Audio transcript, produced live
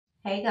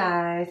Hey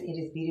guys, it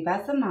is Beauty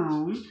by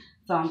Simone.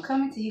 So I'm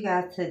coming to you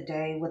guys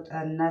today with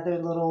another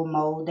little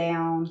mold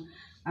down.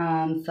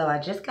 So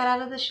I just got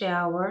out of the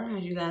shower.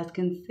 As you guys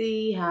can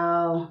see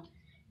how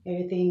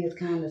everything is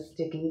kind of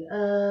sticking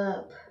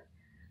up.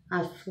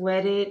 I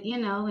sweated,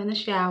 in the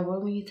shower.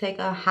 When you take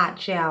a hot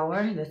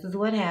shower, this is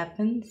what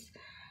happens.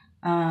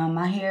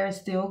 My hair is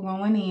still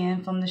growing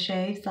in from the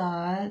shave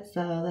side,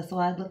 so that's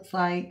why it looks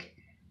like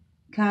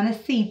kind of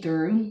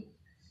see-through.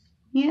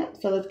 Yep,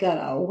 so it's got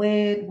all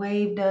wet,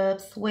 waved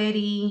up,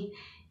 sweaty,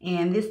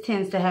 and this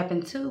tends to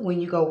happen too when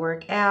you go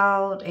work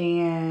out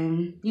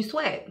and you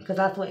sweat, because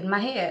I sweat in my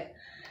head.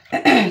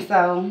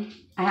 So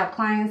I have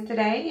clients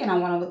today and I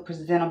want to look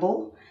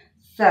presentable.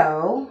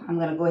 So I'm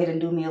going to go ahead and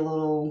do me a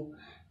little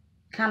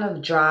kind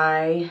of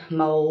dry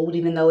mold,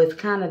 even though it's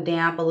kind of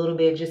damp a little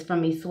bit just from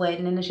me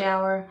sweating in the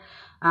shower.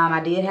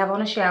 I did have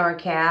on a shower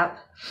cap,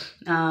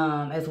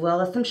 as well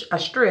as a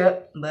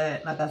strip,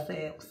 but like I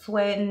said,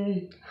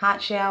 sweating,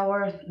 hot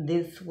shower,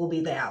 this will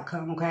be the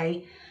outcome,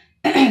 okay?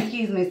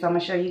 Excuse me. So I'm going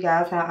to show you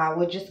guys how I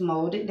would just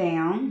mold it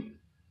down.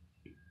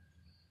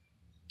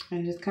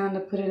 And just kind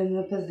of put it in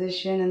the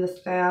position and the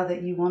style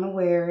that you want to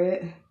wear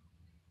it.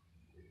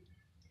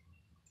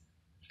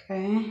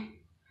 Okay.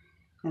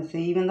 And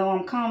see, even though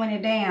I'm combing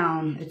it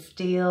down, it's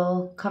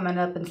still coming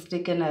up and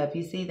sticking up.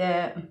 You see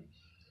that?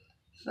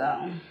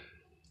 So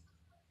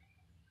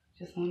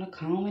just want to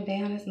comb it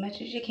down as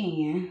much as you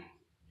can.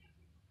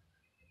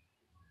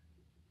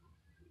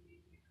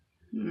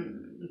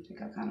 I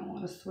think I kind of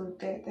want to swoop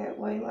that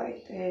way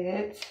like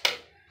that.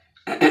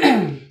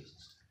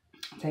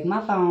 Take my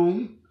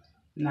phone,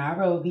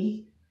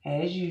 Nairobi,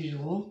 as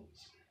usual.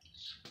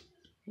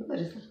 Look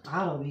at this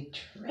bottle be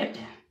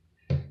tripping.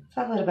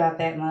 So I put about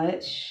that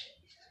much.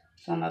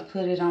 So I'm going to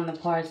put it on the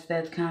parts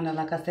that's kind of,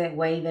 like I said,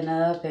 waving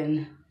up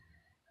and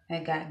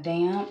that got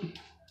damp.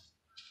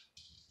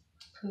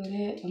 Put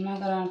it, I'm not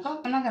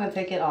gonna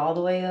take it all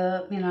the way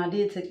up. I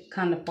did take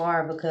kind of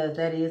far because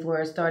that is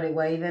where it started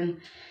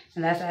waving,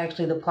 and that's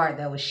actually the part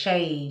that was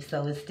shaved,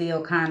 so it's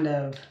still kind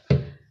of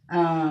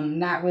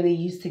not really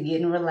used to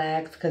getting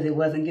relaxed because it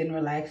wasn't getting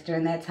relaxed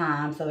during that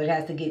time, so it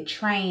has to get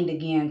trained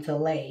again to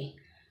lay.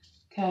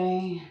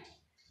 Okay,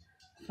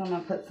 so I'm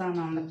gonna put some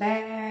on the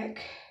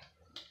back.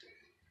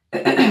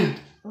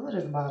 Oh,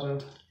 this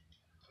bottle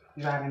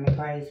driving me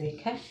crazy.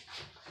 Okay.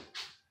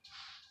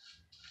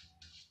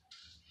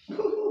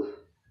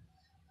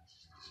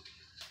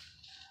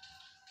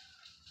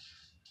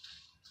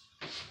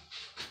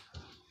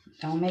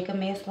 Don't make a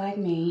mess like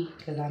me,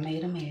 because I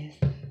made a mess.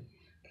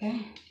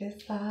 Okay,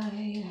 this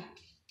side.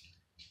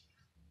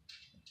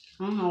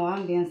 I don't know why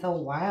I'm being so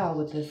wild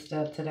with this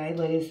stuff today,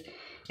 but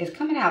it's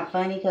coming out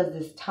funny because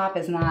this top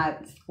is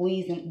not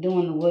squeezing,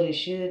 doing what it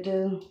should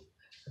do.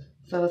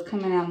 So it's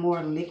coming out more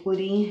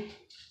liquidy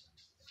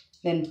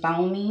than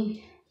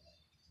foamy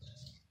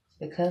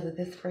because of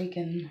this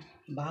freaking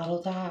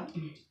bottle top.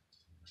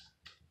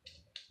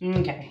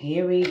 Okay,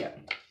 here we go.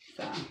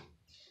 So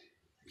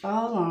it's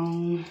all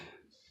on.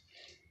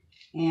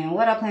 And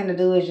what I plan to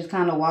do is just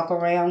kind of walk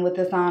around with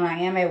this on. I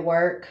am at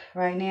work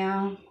right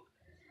now.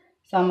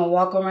 So I'm going to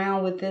walk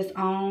around with this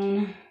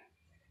on,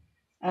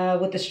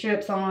 with the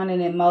strips on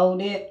and then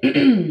mold it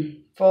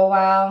for a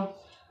while.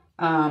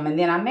 And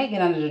then I may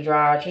get under the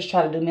dryer. Just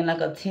try to do me like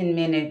a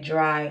 10-minute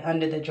dry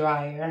under the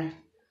dryer.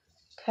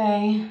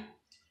 Okay.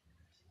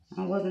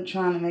 I wasn't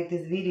trying to make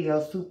this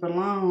video super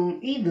long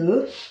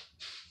either. As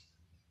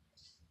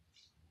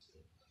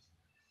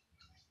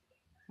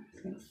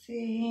you can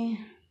see.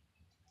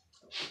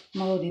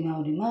 Moldy,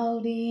 moldy,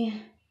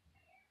 moldy.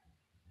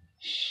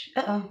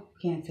 Uh-oh,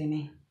 can't see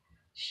me.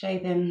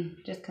 Shaping,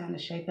 just kind of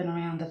shaping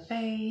around the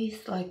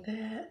face like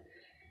that.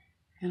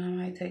 And I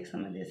might take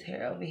some of this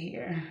hair over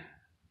here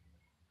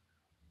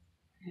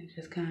and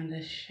just kind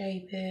of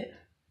shape it.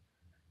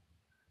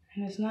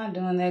 And it's not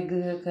doing that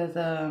good because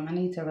I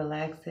need to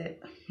relax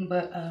it.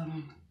 But I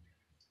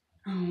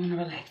don't want to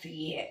relax it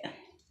yet.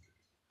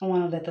 I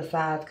want to let the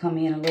sides come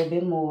in a little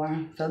bit more.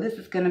 So this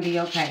is going to be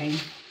okay.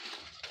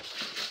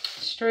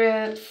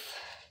 Strips.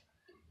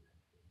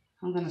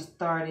 I'm going to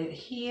start it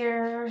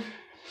here.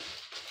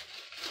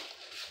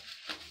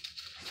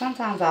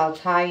 Sometimes I'll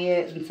tie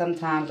it and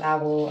sometimes I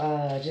will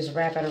just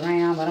wrap it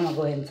around. But I'm going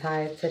to go ahead and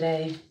tie it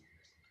today.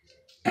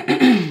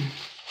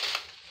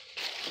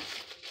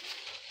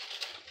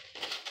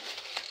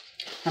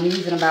 I'm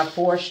using about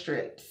 4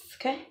 strips.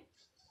 Okay.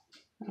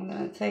 I'm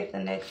going to take the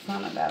next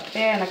one about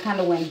there. And I kind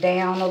of went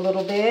down a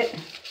little bit.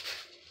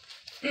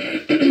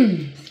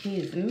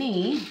 Excuse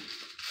me.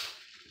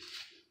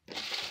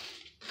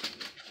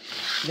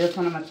 This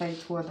one I'm going to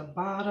take toward the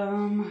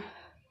bottom.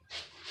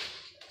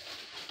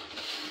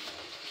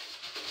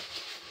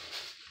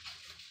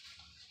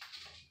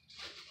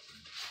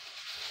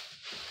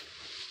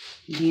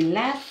 The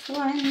last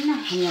one,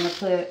 I'm going to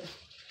put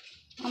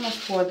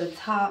almost toward the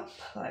top,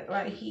 like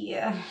right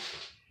here.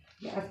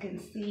 You guys can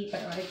see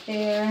that right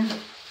there.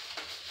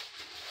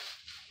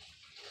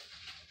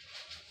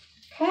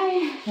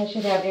 Okay, I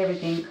should have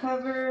everything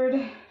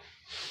covered.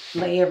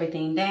 lay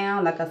everything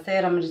down. Like I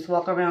said, I'm going to just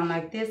walk around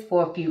like this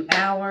for a few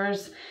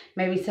hours.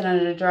 Maybe sit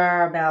under the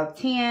dryer about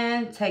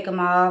 10, take them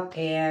off,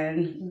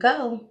 and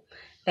go.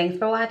 Thanks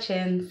for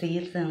watching. See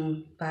you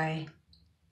soon. Bye.